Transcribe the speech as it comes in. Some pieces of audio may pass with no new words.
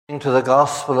To the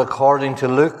Gospel according to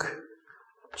Luke,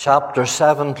 chapter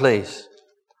 7, please.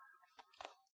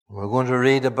 We're going to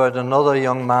read about another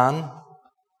young man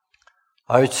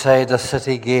outside the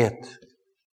city gate.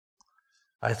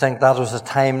 I think that was a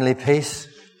timely piece,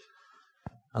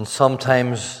 and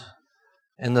sometimes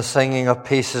in the singing of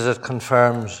pieces it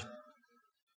confirms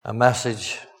a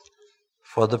message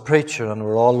for the preacher, and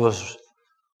we're always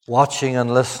watching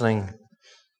and listening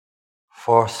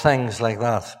for things like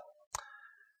that.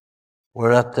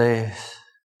 We're at the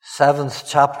 7th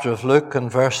chapter of Luke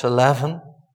and verse 11.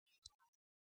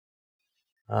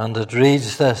 And it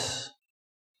reads this.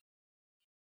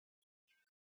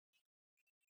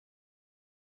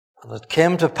 And it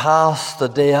came to pass the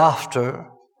day after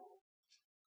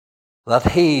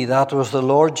that he, that was the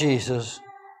Lord Jesus,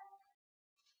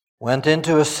 went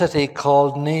into a city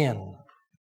called Nain.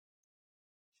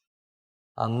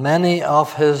 And many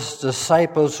of his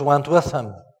disciples went with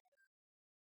him,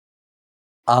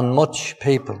 and much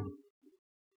people.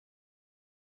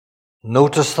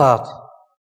 Notice that.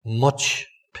 Much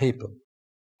people.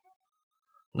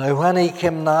 Now when he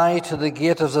came nigh to the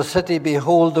gate of the city,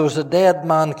 behold, there was a dead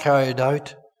man carried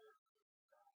out,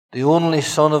 the only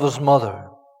son of his mother.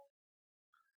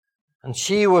 And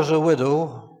she was a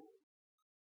widow,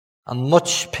 and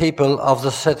much people of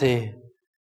the city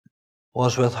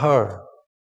was with her.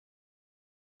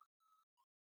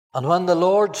 And when the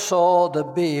Lord saw the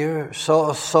bier,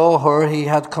 saw her, he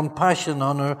had compassion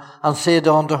on her, and said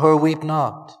unto her, Weep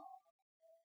not.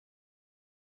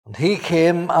 And he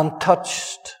came and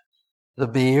touched the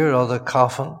bier, or the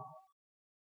coffin.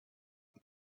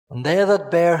 And they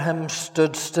that bare him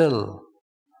stood still.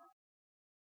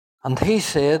 And he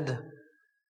said,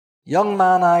 Young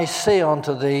man, I say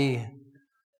unto thee,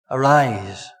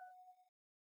 arise.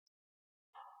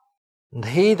 And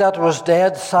he that was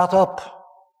dead sat up,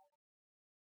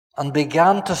 and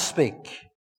began to speak,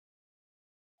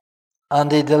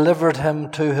 and he delivered him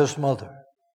to his mother.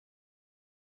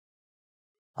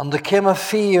 And there came a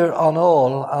fear on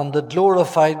all, and they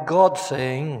glorified God,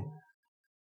 saying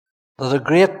that a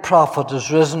great prophet is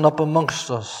risen up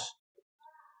amongst us,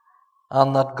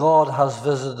 and that God has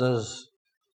visited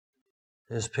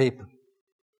his people.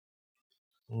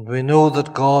 And we know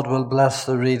that God will bless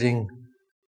the reading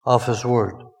of his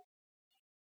word.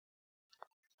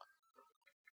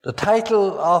 The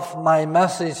title of my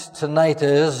message tonight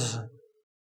is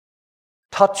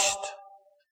Touched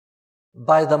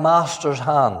by the Master's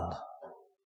Hand.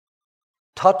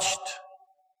 Touched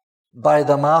by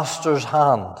the Master's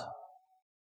Hand.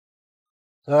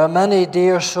 There are many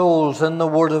dear souls in the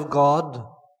Word of God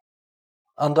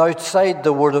and outside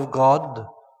the Word of God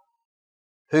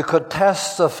who could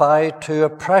testify to a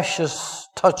precious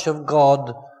touch of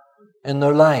God in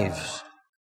their lives.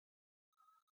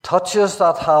 Touches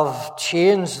that have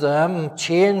changed them,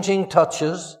 changing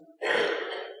touches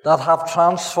that have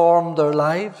transformed their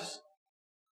lives,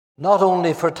 not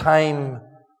only for time,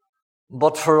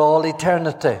 but for all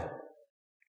eternity.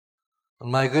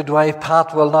 And my good wife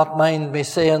Pat will not mind me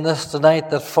saying this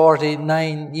tonight, that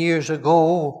 49 years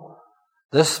ago,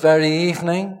 this very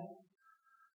evening,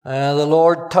 the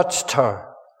Lord touched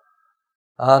her,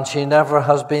 and she never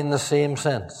has been the same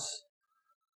since.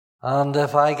 And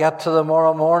if I get to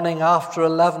tomorrow morning after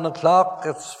 11 o'clock,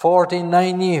 it's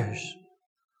 49 years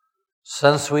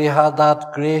since we had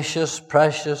that gracious,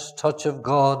 precious touch of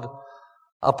God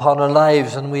upon our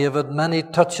lives. And we have had many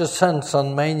touches since,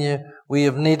 and many we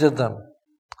have needed them.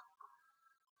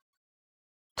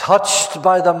 Touched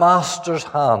by the Master's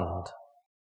Hand.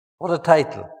 What a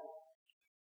title.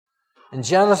 In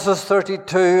Genesis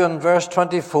 32 and verse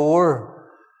 24,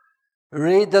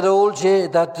 read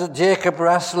that Jacob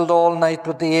wrestled all night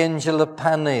with the angel of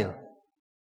Peniel.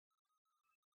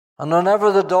 And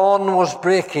whenever the dawn was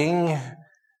breaking,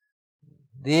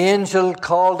 the angel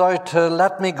called out to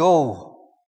let me go.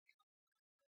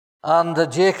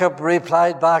 And Jacob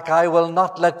replied back, I will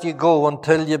not let you go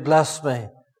until you bless me.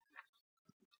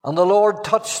 And the Lord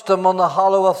touched him on the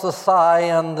hollow of the thigh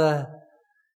and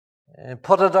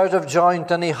put it out of joint,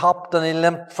 and he hopped and he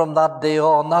limped from that day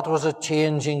on. That was a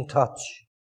changing touch.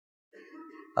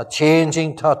 A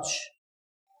changing touch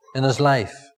in his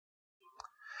life.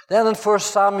 Then in 1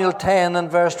 Samuel 10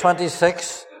 and verse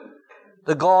 26,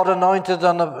 God anointed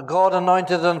and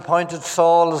appointed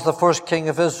Saul as the first king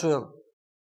of Israel.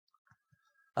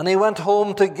 And he went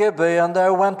home to Gibeah, and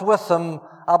there went with him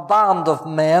a band of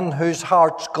men whose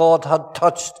hearts God had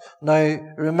touched.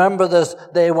 Now, remember this,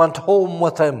 they went home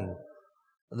with him.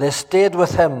 They stayed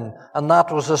with him, and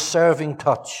that was a serving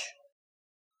touch.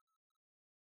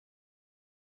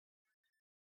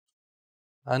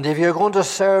 And if you're going to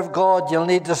serve God, you'll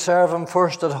need to serve Him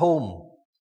first at home.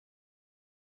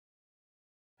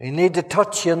 You need to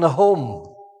touch you in the home.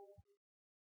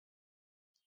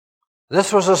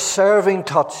 This was a serving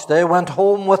touch. They went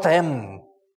home with Him.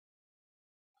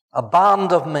 A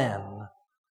band of men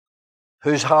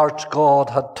whose hearts God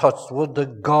had touched. Would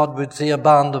that God would see a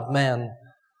band of men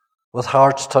with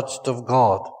hearts touched of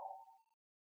God.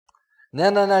 And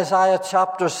then in Isaiah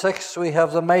chapter 6, we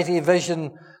have the mighty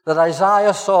vision that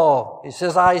Isaiah saw. He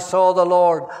says, I saw the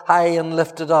Lord high and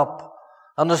lifted up,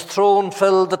 and His throne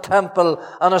filled the temple,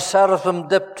 and a seraphim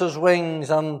dipped his wings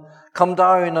and come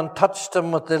down and touched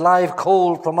Him with the live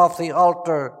coal from off the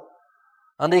altar.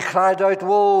 And he cried out,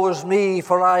 woe is me,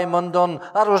 for I am undone.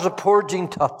 That was a purging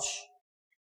touch.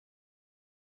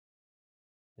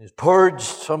 He was purged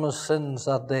from his sins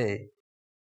that day.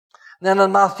 Then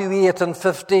in Matthew 8 and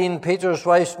 15, Peter's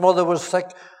wife's mother was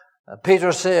sick.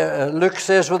 Luke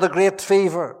says, with a great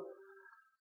fever.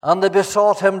 And they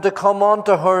besought Him to come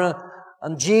unto her,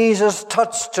 and Jesus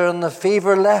touched her, and the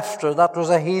fever left her. That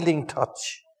was a healing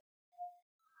touch.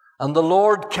 And the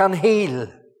Lord can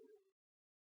heal.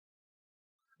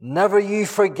 Never you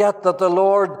forget that the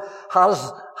Lord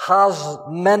has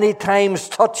many times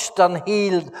touched and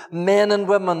healed men and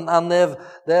women, and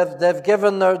they've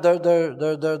given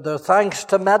their thanks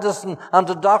to medicine and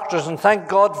to doctors, and thank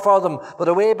God for them. But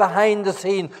away behind the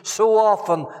scene, so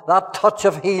often that touch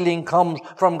of healing comes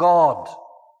from God.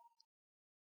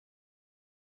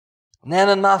 And then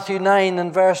in Matthew 9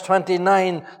 and verse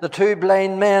 29, the two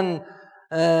blind men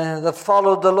that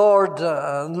followed the Lord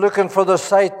looking for their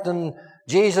sight, and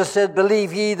Jesus said,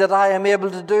 believe ye that I am able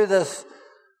to do this?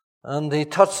 And He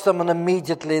touched them, and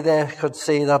immediately they could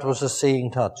see. That was a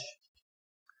seeing touch.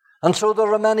 And so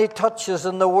there are many touches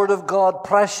in the Word of God,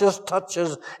 precious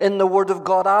touches in the Word of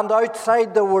God and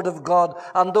outside the Word of God.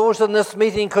 And those in this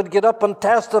meeting could get up and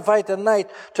testify tonight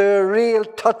to a real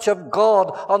touch of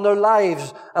God on their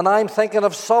lives. And I'm thinking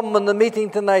of some in the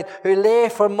meeting tonight who lay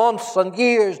for months and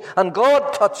years, and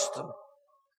God touched them.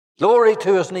 Glory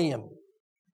to His name.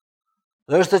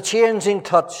 There's the changing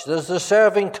touch. There's the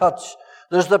serving touch.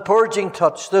 There's the purging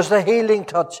touch. There's the healing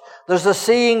touch. There's the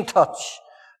seeing touch.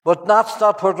 But that's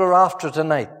not what we're after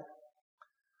tonight.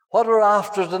 What we're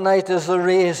after tonight is the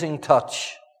raising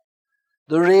touch.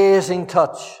 The raising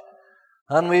touch.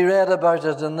 And we read about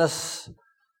it in this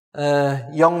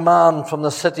young man from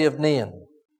the city of Nain.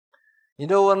 You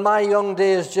know, in my young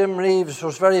days, Jim Reeves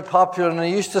was very popular, and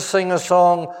he used to sing a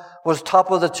song, was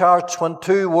top of the charts, when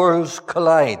two worlds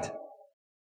collide.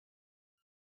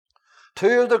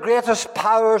 Two of the greatest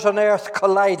powers on earth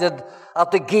collided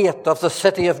at the gate of the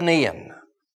city of Nain.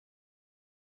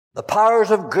 The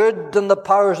powers of good and the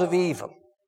powers of evil.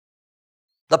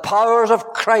 The powers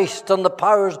of Christ and the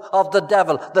powers of the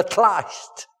devil that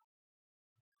clashed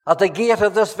at the gate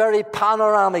of this very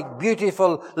panoramic,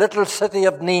 beautiful little city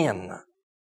of Nain.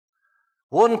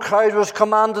 One crowd was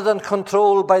commanded and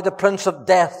controlled by the Prince of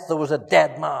Death. There was a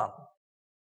dead man.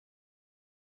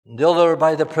 And the other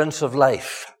by the Prince of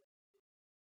Life.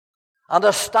 And a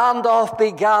standoff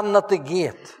began at the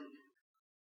gate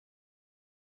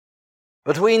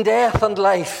between death and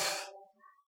life.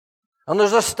 And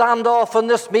there's a standoff in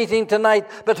this meeting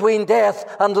tonight between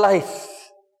death and life.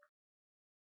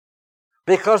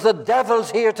 Because the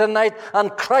devil's here tonight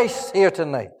and Christ's here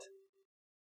tonight.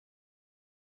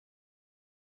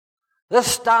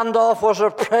 This standoff was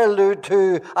a prelude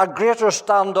to a greater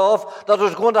standoff that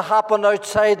was going to happen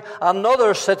outside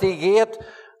another city gate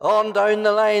on down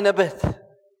the line a bit.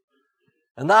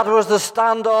 And that was the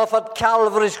standoff at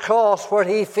Calvary's cross, where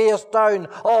He faced down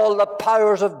all the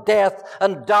powers of death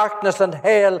and darkness and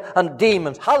hell and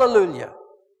demons. Hallelujah.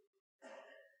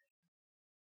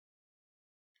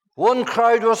 One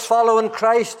crowd was following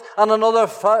Christ and another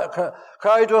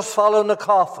crowd was following the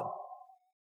coffin.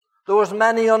 There was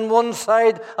many on one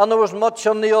side and there was much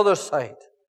on the other side.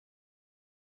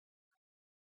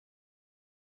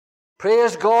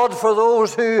 Praise God for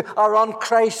those who are on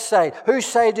Christ's side. Whose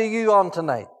side are you on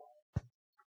tonight?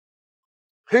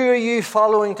 Who are you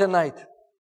following tonight?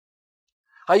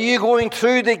 Are you going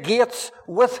through the gates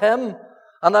with Him?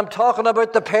 And I'm talking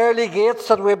about the pearly gates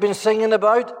that we've been singing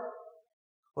about.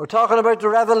 We're talking about the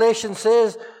Revelation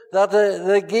says that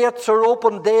the gates are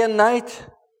open day and night.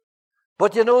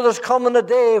 But you know, there's coming a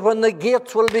day when the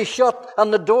gates will be shut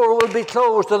and the door will be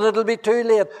closed and it'll be too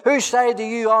late. Whose side are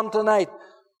you on tonight?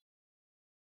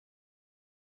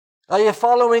 Are you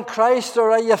following Christ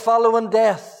or are you following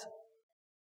death?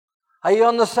 Are you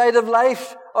on the side of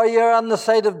life or are you on the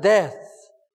side of death?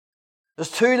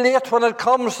 It's too late when it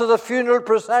comes to the funeral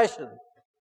procession.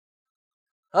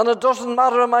 And it doesn't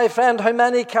matter, my friend, how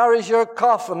many carries your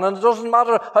coffin, and it doesn't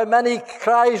matter how many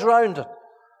cries round it.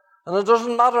 And it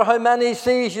doesn't matter how many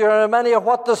sees you, or how many of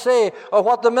what they say, or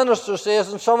what the minister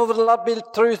says, and some of it will not be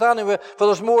truth anyway, for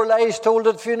there's more lies told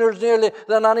at funerals nearly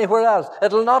than anywhere else.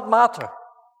 It'll not matter.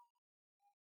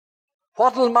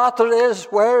 What will matter is,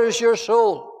 where is your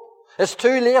soul? It's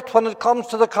too late when it comes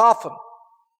to the coffin.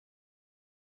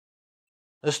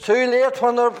 It's too late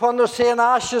when they're saying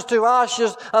ashes to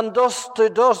ashes and dust to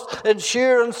dust, in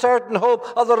sure and certain hope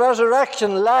of the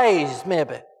resurrection. Lies,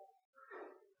 maybe.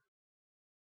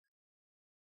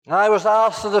 I was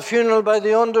asked at the funeral by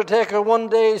the undertaker one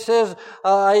day. He says,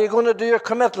 are you going to do your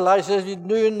committal? I said, you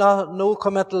do no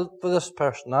committal for this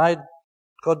person. I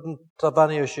couldn't have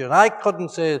any assurance. I couldn't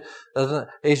say that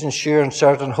he's in sure and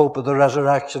certain hope of the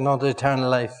resurrection unto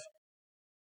eternal life.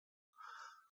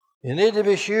 You need to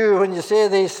be sure when you say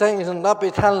these things and not be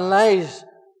telling lies.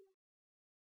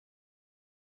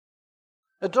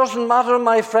 It doesn't matter,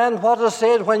 my friend, what is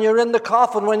said when you're in the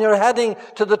coffin, when you're heading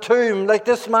to the tomb, like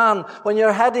this man, when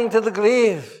you're heading to the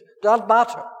grave. It doesn't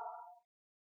matter.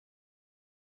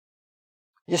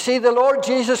 You see, the Lord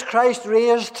Jesus Christ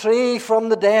raised 3 from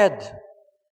the dead.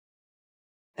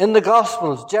 In the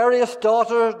Gospels, Jairus'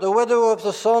 daughter, the widow of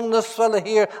the son, this fellow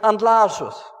here, and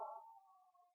Lazarus.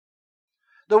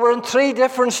 They were in 3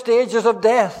 different stages of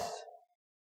death.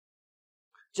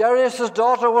 Jairus'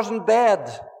 daughter was in bed.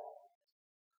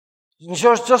 She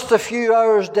was just a few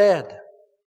hours dead,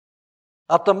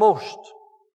 at the most.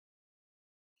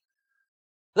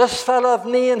 This fellow of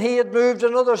Nain, he had moved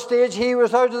another stage. He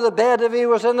was out of the bed if he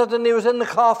was in it, and he was in the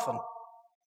coffin.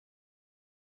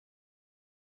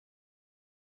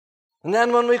 And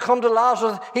then when we come to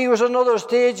Lazarus, he was another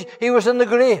stage. He was in the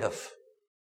grave.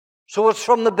 So it's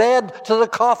from the bed to the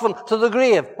coffin to the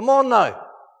grave. Come on now.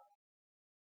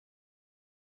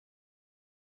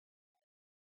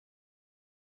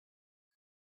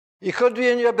 You could be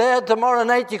in your bed tomorrow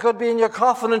night. You could be in your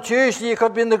coffin on Tuesday. You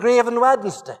could be in the grave on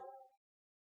Wednesday.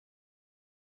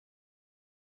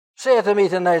 Say it to me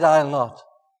tonight, I'll not.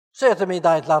 Say it to me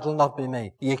tonight, that'll not be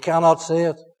me. You cannot say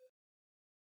it.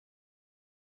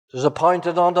 It is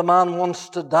appointed unto man once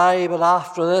to die, but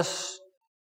after this,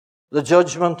 the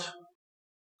judgment.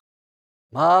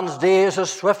 Man's days are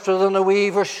swifter than a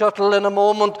weaver's shuttle. In a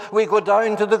moment we go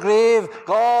down to the grave,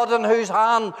 God in whose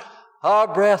hand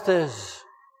our breath is.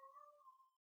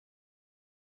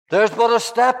 There's but a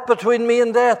step between me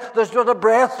and death. There's but a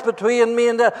breath between me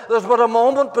and death. There's but a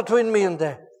moment between me and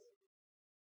death.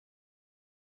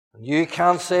 And you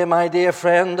can't say, my dear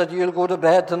friend, that you'll go to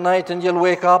bed tonight and you'll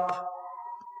wake up.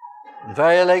 And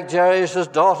very like Jairus'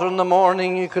 daughter in the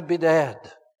morning, you could be dead.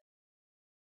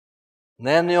 And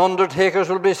then the undertakers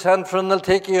will be sent for, and they'll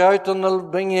take you out and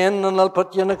they'll bring you in and they'll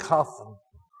put you in a coffin.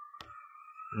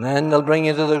 And then they'll bring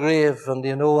you to the grave. And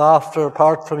you know, after,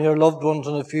 apart from your loved ones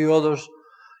and a few others,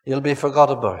 you'll be forgot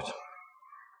about.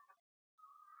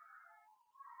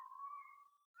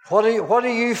 What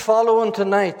are you following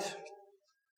tonight?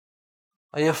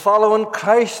 Are you following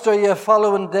Christ or are you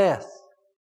following death?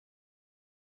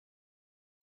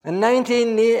 In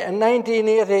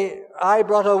 1980, I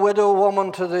brought a widow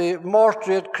woman to the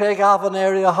mortuary at Craigavon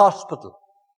Area Hospital.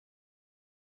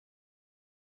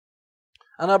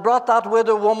 And I brought that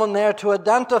widow woman there to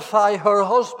identify her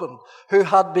husband, who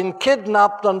had been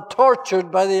kidnapped and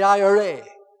tortured by the IRA.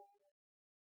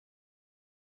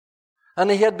 And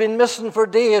he had been missing for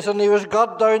days, and he was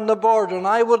got down the border. And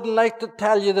I wouldn't like to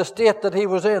tell you the state that he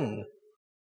was in.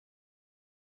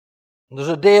 And there's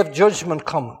a day of judgment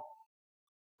coming.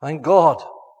 Thank God.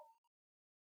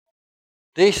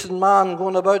 Decent man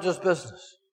going about his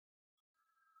business.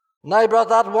 And I brought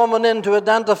that woman in to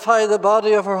identify the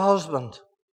body of her husband.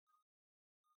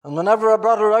 And whenever I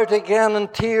brought her out again in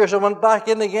tears, I went back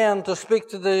in again to speak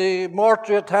to the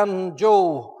mortuary attendant,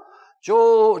 Joe.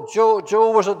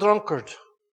 Joe was a drunkard.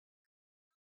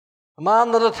 The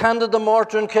man that attended the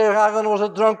mortuary in Craigavon was a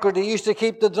drunkard. He used to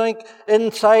keep the drink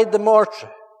inside the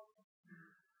mortuary.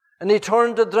 And he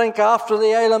turned the drink after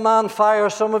the Isle of Man fire.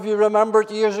 Some of you remember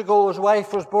it years ago. His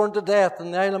wife was burned to death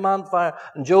in the Isle of Man fire.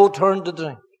 And Joe turned the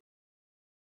drink.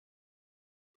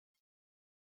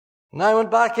 And I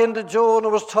went back into Joe and I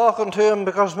was talking to him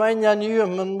because I knew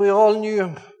him and we all knew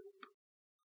him.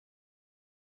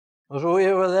 But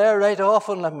we were there right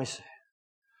often, let me say.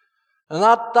 And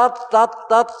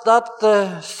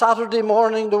that Saturday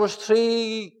morning there was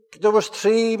three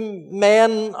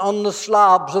men on the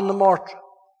slabs in the mortuary.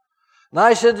 And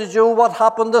I said to Joe, what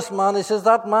happened to this man? He says,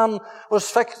 that man was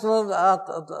fixing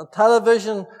a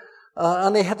television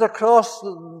and he hit a cross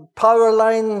power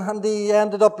line and he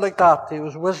ended up like that. He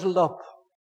was whistled up.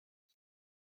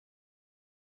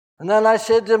 And then I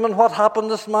said to him, and what happened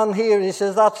to this man here? He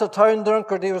says, that's a town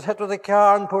drunkard. He was hit with a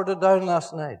car and poured it down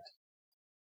last night.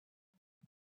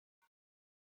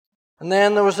 And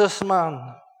then there was this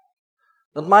man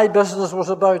that my business was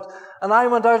about. And I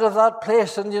went out of that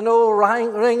place and,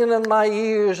 ringing in my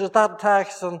ears is that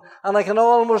text. And I can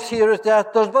almost hear it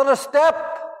yet. There's but a step.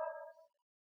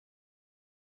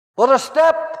 But a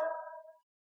step.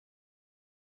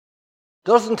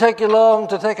 Doesn't take you long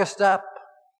to take a step.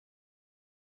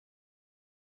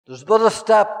 There's but a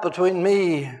step between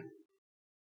me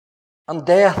and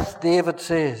death, David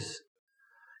says.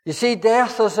 You see,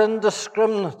 death is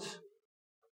indiscriminate.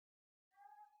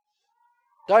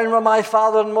 Down where my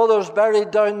father and mother's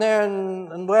buried down there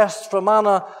in West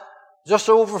Fermanagh, just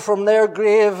over from their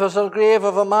grave is a grave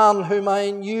of a man whom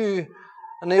I knew.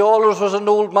 And he always was an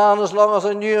old man as long as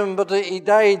I knew him, but he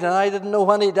died, and I didn't know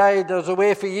when he died. I was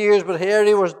away for years, but here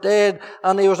he was dead,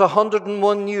 and he was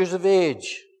 101 years of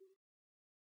age.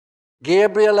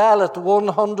 Gabriel Ellett,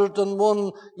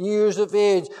 101 years of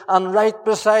age, and right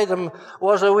beside him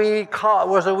was a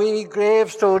wee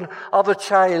gravestone of a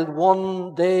child,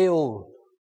 1 day old.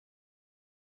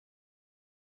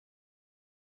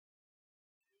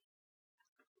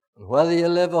 And whether you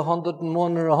live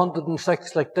 101 or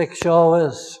 106 like Dick Shaw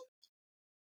is,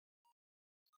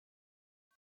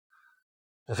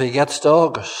 if he gets to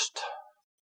August,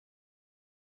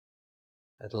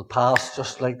 it'll pass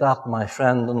just like that, my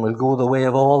friend, and we'll go the way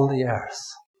of all the earth.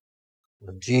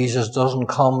 If Jesus doesn't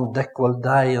come, Dick will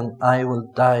die and I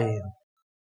will die.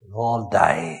 We'll all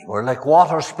die. We're like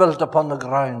water spilt upon the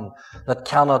ground that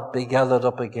cannot be gathered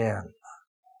up again.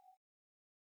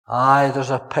 Aye, there's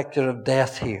a picture of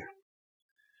death here.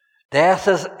 Death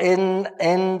is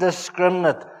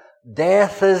indiscriminate.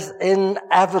 Death is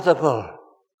inevitable.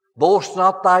 Boast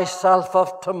not thyself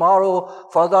of tomorrow,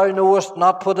 for thou knowest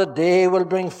not what a day will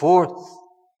bring forth.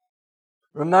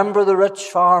 Remember the rich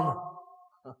farmer.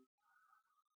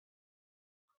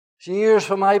 Years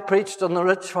when I preached on the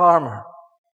rich farmer.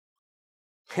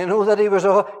 You know that he was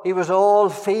all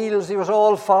fields, he was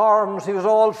all farms, he was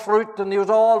all fruit, and he was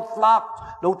all flocks.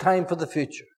 No time for the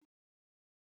future.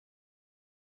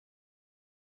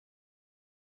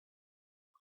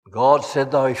 God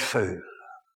said, thou fool,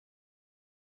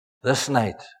 this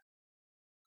night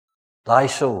thy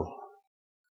soul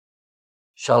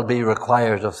shall be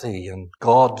required of thee. And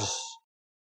God's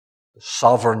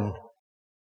sovereign,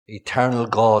 eternal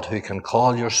God who can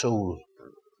call your soul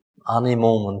any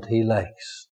moment he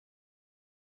likes.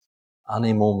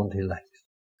 Any moment he likes.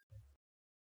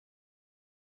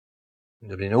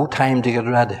 There'll be no time to get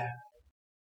ready.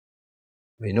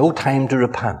 There'll be no time to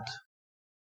repent.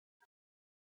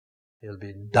 He'll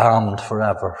be damned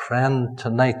forever. Friend,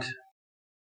 tonight,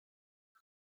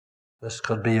 this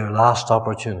could be your last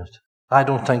opportunity. I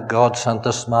don't think God sent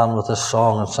this man with this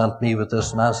song and sent me with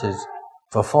this message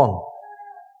for fun.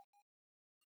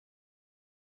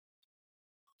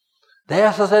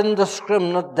 Death is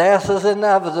indiscriminate. Death is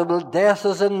inevitable. Death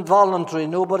is involuntary.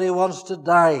 Nobody wants to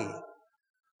die.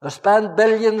 They spend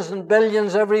billions and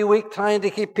billions every week trying to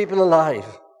keep people alive.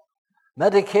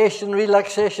 Medication,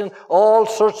 relaxation, all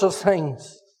sorts of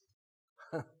things.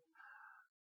 There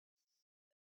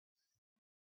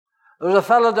was a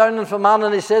fellow down in Fermanagh,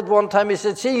 and he said one time, he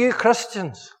said, see, you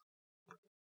Christians,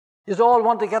 you all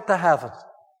want to get to heaven.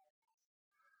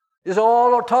 You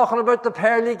all are talking about the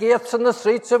pearly gates and the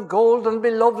streets of gold, and it'd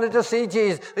be lovely to see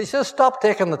Jesus. He says, stop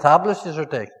taking the tablets you're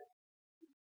taking.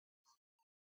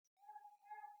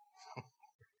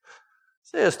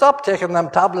 Stop taking them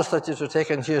tablets that you're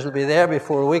taking. Jesus will be there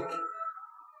before a week.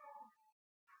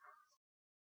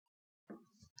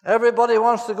 Everybody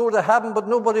wants to go to heaven, but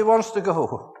nobody wants to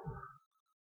go.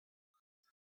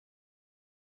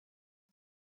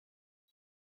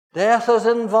 Death is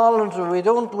involuntary. We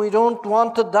don't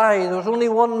want to die. There's only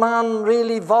one man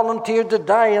really volunteered to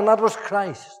die, and that was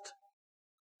Christ.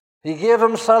 He gave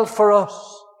himself for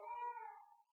us.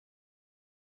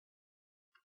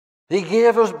 He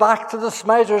gave his back to the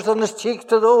smiters and his cheek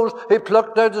to those who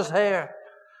plucked out his hair.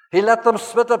 He let them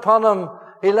spit upon him.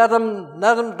 He let them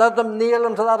nail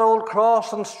him to that old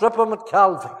cross and strip him at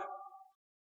Calvary.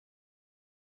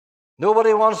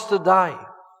 Nobody wants to die.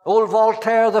 Old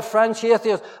Voltaire, the French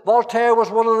atheist. Voltaire was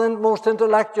one of the most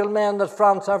intellectual men that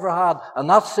France ever had, and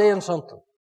that's saying something.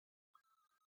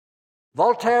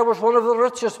 Voltaire was one of the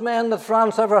richest men that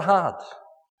France ever had.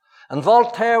 And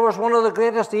Voltaire was one of the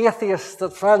greatest atheists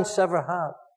that France ever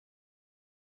had.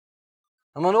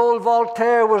 And when old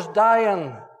Voltaire was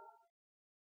dying,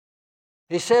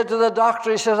 he said to the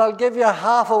doctor, he says, I'll give you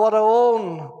half of what I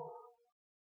own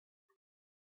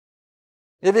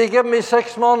if you give me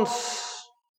 6 months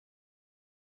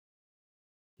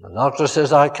The doctor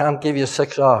says, I can't give you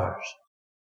 6 hours.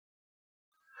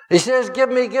 He says, give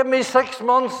me 6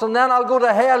 months and then I'll go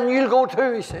to hell and you'll go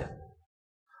too, he said.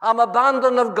 I'm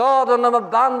abandoned of God and I'm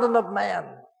abandoned of man.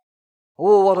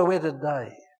 Oh, what a way to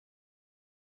die.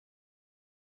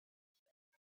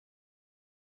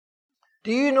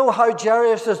 Do you know how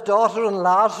Jairus' daughter and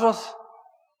Lazarus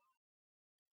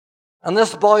and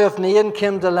this boy of Nain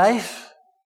came to life?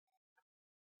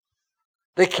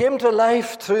 They came to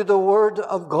life through the Word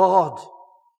of God.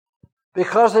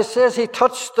 Because it says he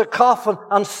touched the coffin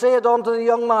and said unto the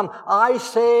young man, I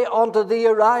say unto thee,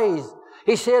 arise.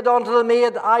 He said unto the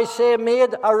maid, I say,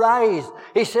 maid, arise.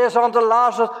 He says unto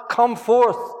Lazarus, come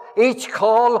forth. Each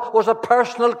call was a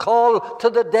personal call to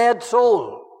the dead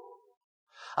soul.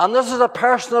 And this is a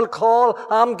personal call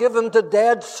I'm giving to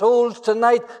dead souls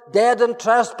tonight, dead in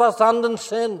trespass and in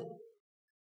sin.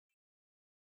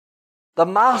 The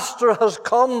Master has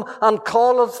come and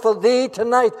calleth for thee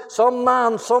tonight. Some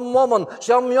man, some woman,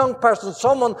 some young person,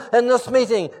 someone in this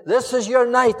meeting. This is your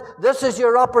night. This is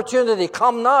your opportunity.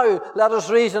 Come now, let us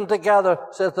reason together,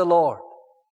 saith the Lord.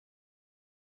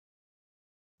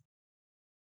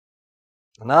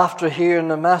 And after hearing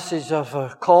the message of a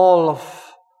call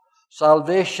of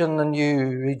salvation and you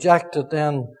reject it,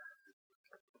 then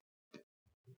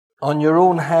on your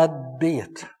own head be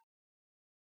it.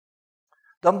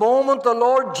 The moment the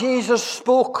Lord Jesus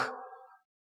spoke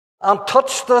and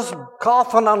touched this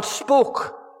coffin and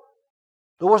spoke,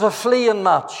 there was a fleeing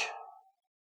match.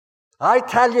 I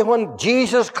tell you, when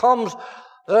Jesus comes,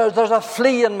 there's a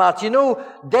fleeing match. You know,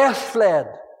 death fled,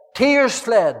 tears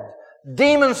fled,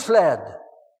 demons fled,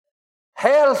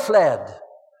 hell fled,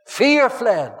 fear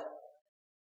fled.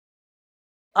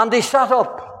 And he sat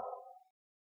up.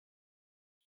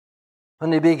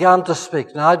 And he began to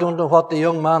speak. Now, I don't know what the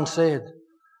young man said.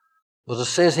 But it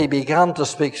says he began to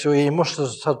speak, so he must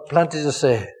have had plenty to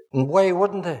say. And why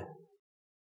wouldn't he?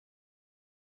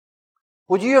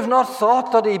 Would you have not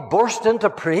thought that he burst into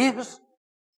praise?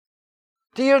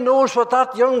 Dear knows what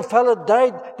that young fellow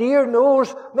died. Dear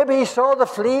knows, maybe he saw the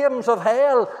flames of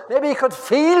hell. Maybe he could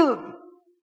feel.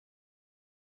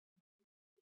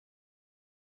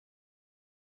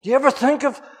 Do you ever think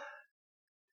of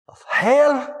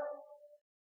hell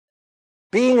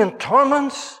being in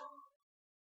torments?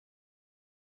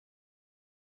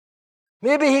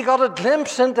 Maybe he got a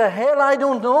glimpse into hell, I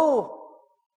don't know.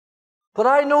 But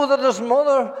I know that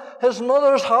his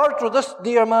mother's heart, or this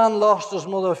dear man lost his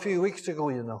mother a few weeks ago,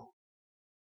 you know.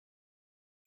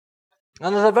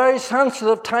 And it's a very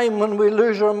sensitive time when we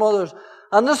lose our mothers.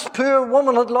 And this poor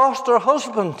woman had lost her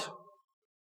husband.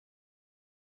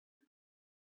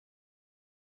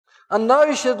 And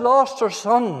now she had lost her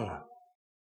son.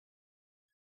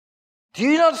 Do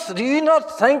you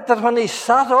not think that when he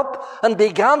sat up and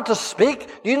began to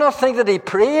speak, do you not think that he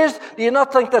praised? Do you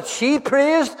not think that she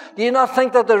praised? Do you not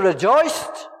think that they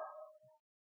rejoiced?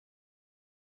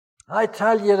 I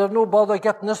tell you, there's no bother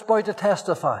getting this boy to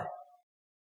testify.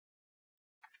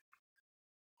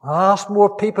 I asked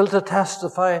more people to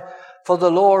testify for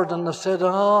the Lord, and they said,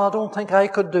 I don't think I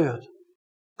could do it.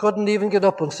 Couldn't even get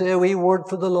up and say a wee word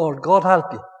for the Lord. God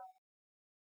help you.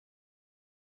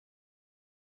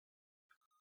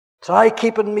 Try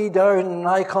keeping me down when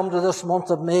I come to this month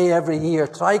of May every year.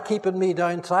 Try keeping me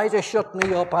down. Try to shut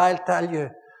me up. I'll tell you,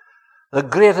 the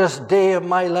greatest day of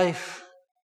my life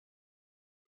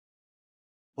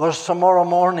was tomorrow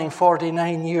morning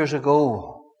 49 years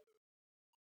ago.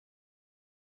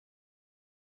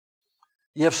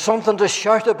 You have something to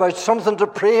shout about, something to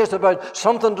praise about,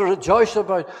 something to rejoice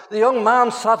about. The young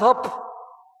man sat up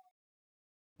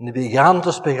and he began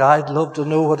to speak. I'd love to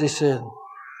know what he said.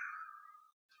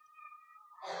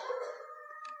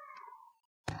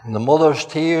 And the mother's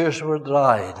tears were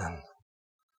dried, and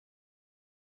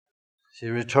she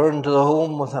returned to the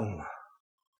home with him.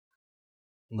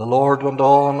 And the Lord went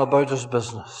on about his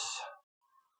business.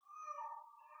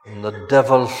 And the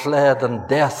devil fled, and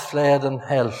death fled, and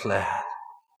hell fled.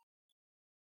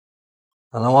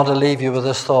 And I want to leave you with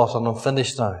this thought, and I'm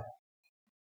finished now.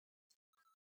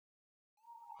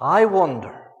 I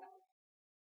wonder,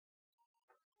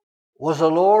 was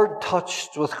the Lord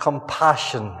touched with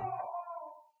compassion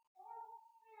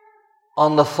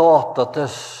on the thought that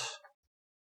this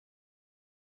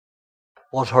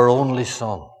was her only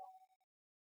son?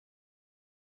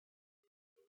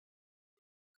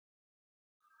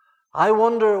 I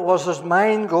wonder, was his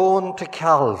mind going to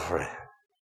Calvary?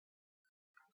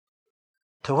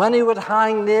 To when he would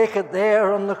hang naked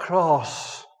there on the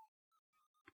cross,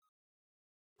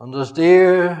 and his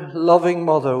dear, loving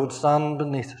mother would stand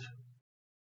beneath it.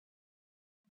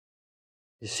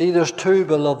 You see, there's two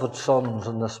beloved sons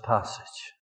in this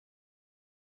passage.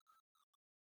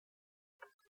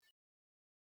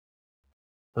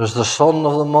 There's the son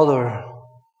of the mother,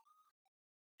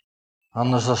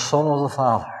 and there's the son of the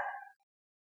father.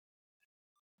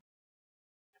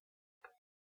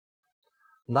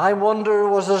 And I wonder,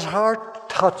 was his heart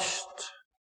touched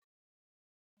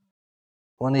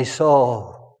when he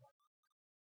saw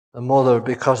the mother,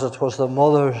 because it was the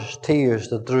mother's tears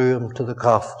that drew him to the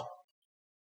coffin.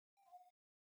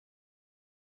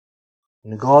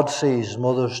 And God sees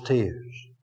mother's tears.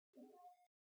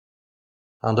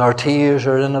 And our tears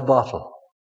are in a bottle,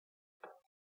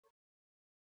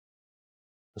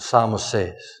 the psalmist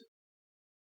says.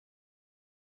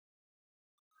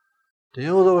 Do you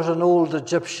know there was an old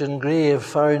Egyptian grave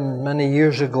found many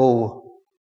years ago,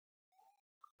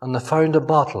 and they found a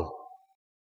bottle.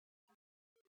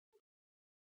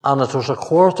 And it was a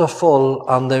quarter full,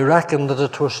 and they reckoned that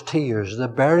it was tears. They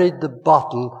buried the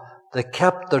bottle, they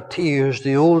kept their tears.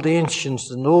 The old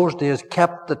ancients in those days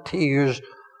kept the tears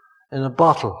in a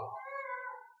bottle.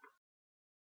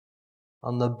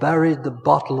 And they buried the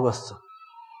bottle with them.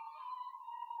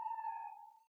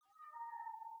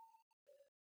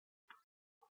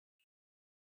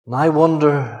 And I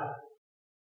wonder,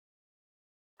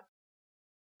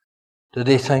 did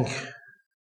he think,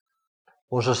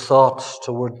 was his thoughts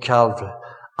toward Calvary?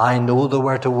 I know they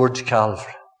were towards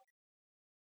Calvary.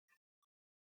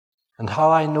 And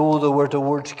how I know they were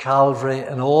towards Calvary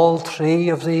in all three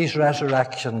of these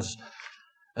resurrections,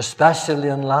 especially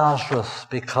in Lazarus,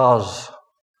 because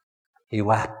he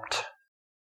wept.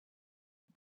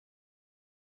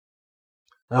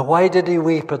 Now, why did he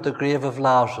weep at the grave of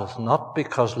Lazarus? Not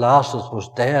because Lazarus was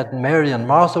dead. Mary and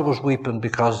Martha was weeping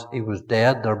because he was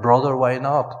dead, their brother. Why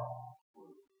not?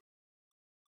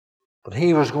 But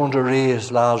he was going to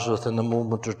raise Lazarus in a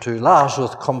moment or two.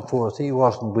 Lazarus, come forth. He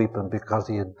wasn't weeping because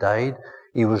he had died.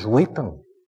 He was weeping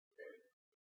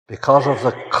because of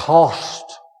the cost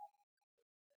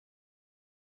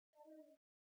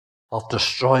of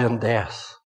destroying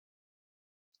death.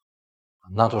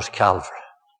 And that was Calvary.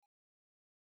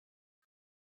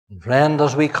 And friend,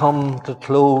 as we come to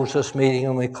close this meeting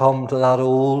and we come to that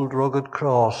old rugged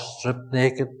cross, stripped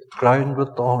naked, crowned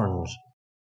with thorns,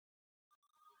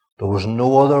 there was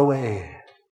no other way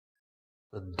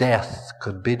that death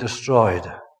could be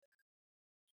destroyed.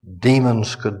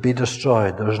 Demons could be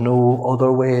destroyed. There's no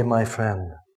other way, my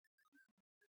friend,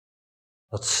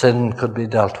 that sin could be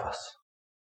dealt with.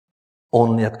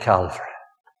 Only at Calvary.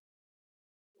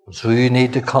 And so you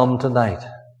need to come tonight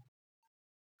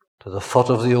to the foot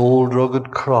of the old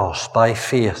rugged cross by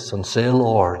faith and say,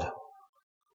 Lord,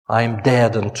 I'm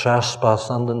dead in trespass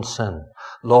and in sin.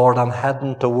 Lord, I'm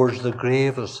heading towards the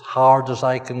grave as hard as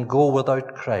I can go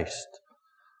without Christ.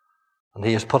 And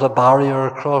he has put a barrier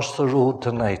across the road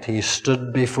tonight. He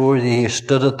stood before you, he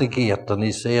stood at the gate, and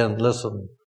he's saying, listen,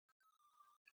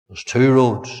 there's two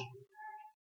roads.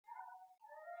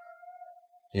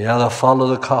 You either follow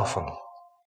the coffin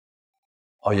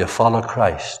or you follow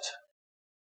Christ.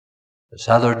 It's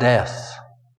either death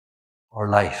or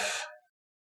life.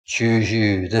 Choose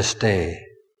you this day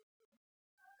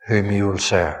whom you will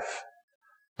serve.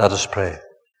 Let us pray.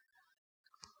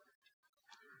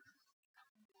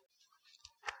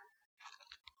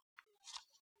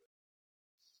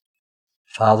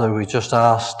 Father, we just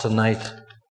ask tonight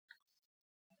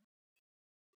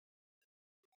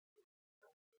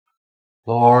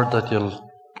Lord, that you'll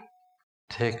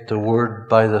take the word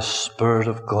by the Spirit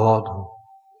of God and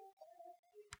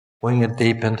wing it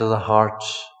deep into the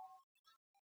hearts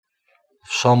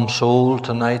of some soul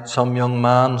tonight, some young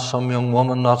man, some young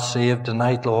woman not saved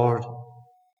tonight, Lord.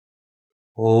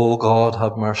 Oh God,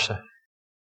 have mercy.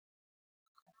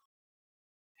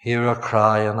 Hear our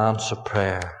cry and answer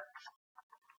prayer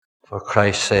for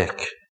Christ's sake.